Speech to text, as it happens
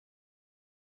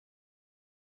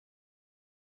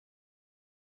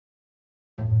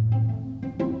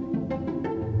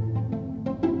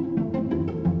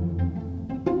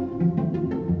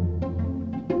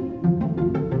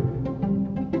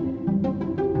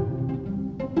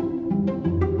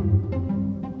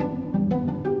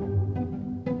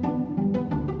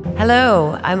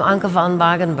Hello, I'm Anke van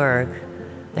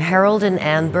Wagenberg, the Harold and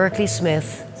Anne Berkeley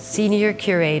Smith Senior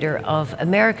Curator of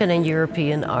American and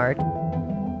European Art.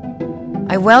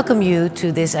 I welcome you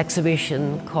to this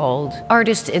exhibition called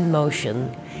Artist in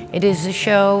Motion. It is a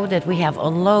show that we have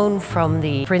on loan from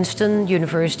the Princeton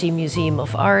University Museum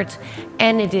of Art,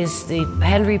 and it is the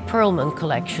Henry Pearlman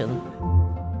Collection.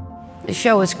 The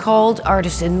show is called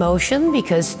Artist in Motion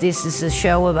because this is a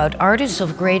show about artists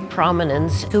of great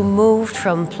prominence who moved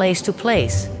from place to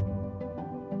place.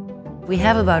 We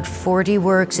have about 40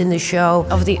 works in the show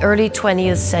of the early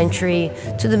 20th century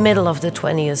to the middle of the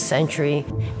 20th century,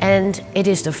 and it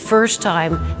is the first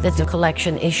time that the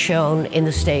collection is shown in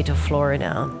the state of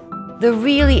Florida. The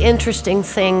really interesting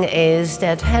thing is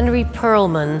that Henry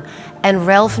Pearlman and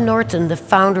Ralph Norton, the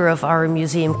founder of our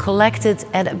museum, collected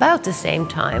at about the same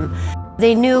time.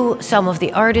 They knew some of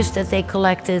the artists that they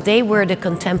collected. They were the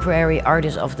contemporary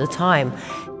artists of the time.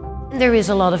 There is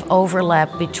a lot of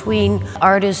overlap between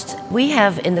artists we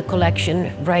have in the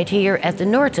collection right here at the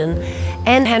Norton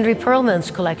and Henry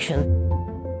Pearlman's collection.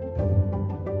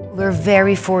 We're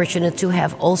very fortunate to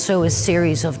have also a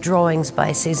series of drawings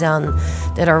by Cézanne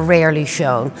that are rarely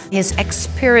shown. His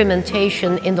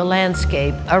experimentation in the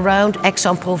landscape around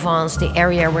Aix-en-Provence, the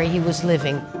area where he was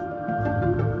living.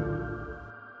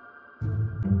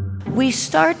 We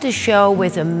start the show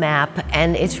with a map,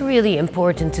 and it's really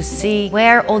important to see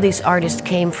where all these artists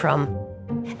came from.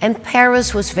 And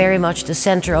Paris was very much the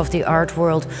center of the art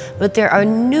world, but there are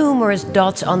numerous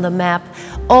dots on the map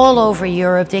all over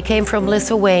Europe. They came from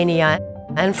Lithuania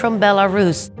and from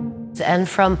Belarus and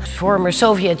from former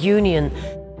Soviet Union.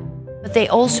 But they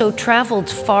also traveled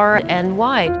far and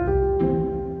wide.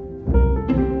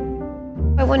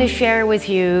 I want to share with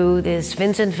you this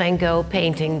Vincent van Gogh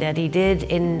painting that he did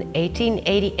in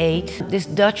 1888. This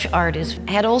Dutch artist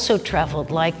had also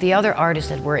traveled like the other artists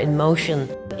that were in motion.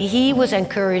 He was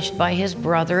encouraged by his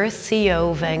brother,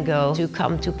 Theo van Gogh, to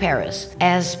come to Paris,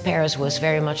 as Paris was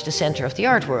very much the center of the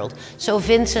art world. So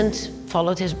Vincent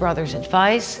followed his brother's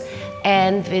advice,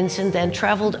 and Vincent then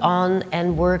traveled on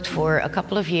and worked for a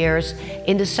couple of years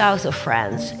in the south of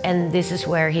France. And this is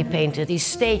where he painted these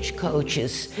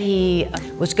stagecoaches. He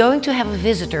was going to have a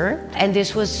visitor, and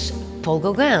this was Paul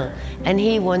Gauguin. And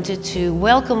he wanted to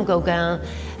welcome Gauguin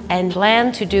and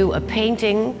planned to do a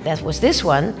painting, that was this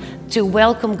one, to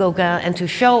welcome Gauguin and to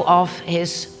show off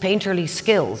his painterly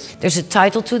skills. There's a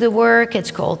title to the work.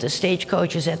 It's called The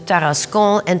Stagecoaches at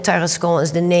Tarascon, and Tarascon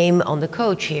is the name on the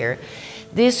coach here.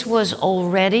 This was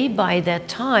already, by that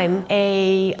time,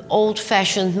 an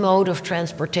old-fashioned mode of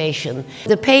transportation.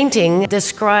 The painting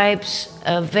describes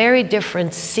a very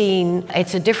different scene.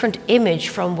 It's a different image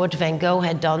from what Van Gogh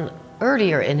had done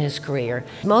earlier in his career.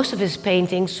 Most of his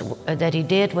paintings that he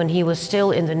did when he was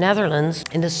still in the Netherlands,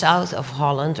 in the south of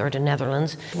Holland or the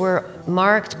Netherlands, were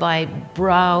marked by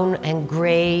brown and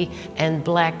gray and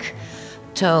black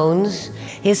tones.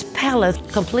 His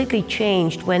palette completely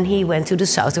changed when he went to the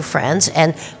south of France,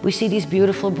 and we see these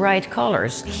beautiful bright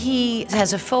colors. He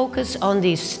has a focus on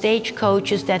these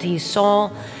stagecoaches that he saw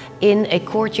in a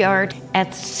courtyard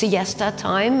at siesta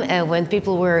time, when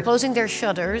people were closing their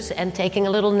shutters and taking a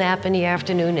little nap in the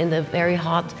afternoon in the very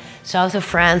hot south of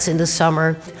France in the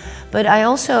summer. But I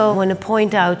also want to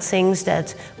point out things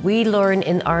that we learn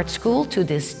in art school to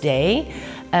this day,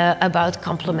 about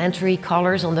complementary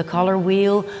colors on the color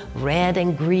wheel, red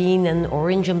and green and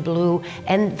orange and blue.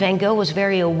 And Van Gogh was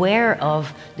very aware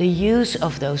of the use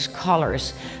of those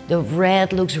colors. The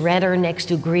red looks redder next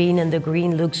to green, and the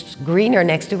green looks greener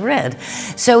next to red.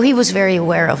 So he was very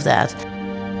aware of that.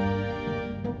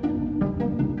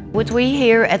 What we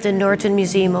here at the Norton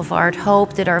Museum of Art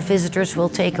hope that our visitors will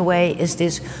take away is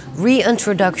this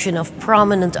reintroduction of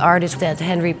prominent artists that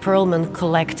Henry Pearlman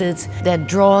collected that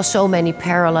draw so many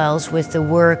parallels with the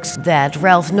works that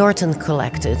Ralph Norton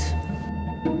collected.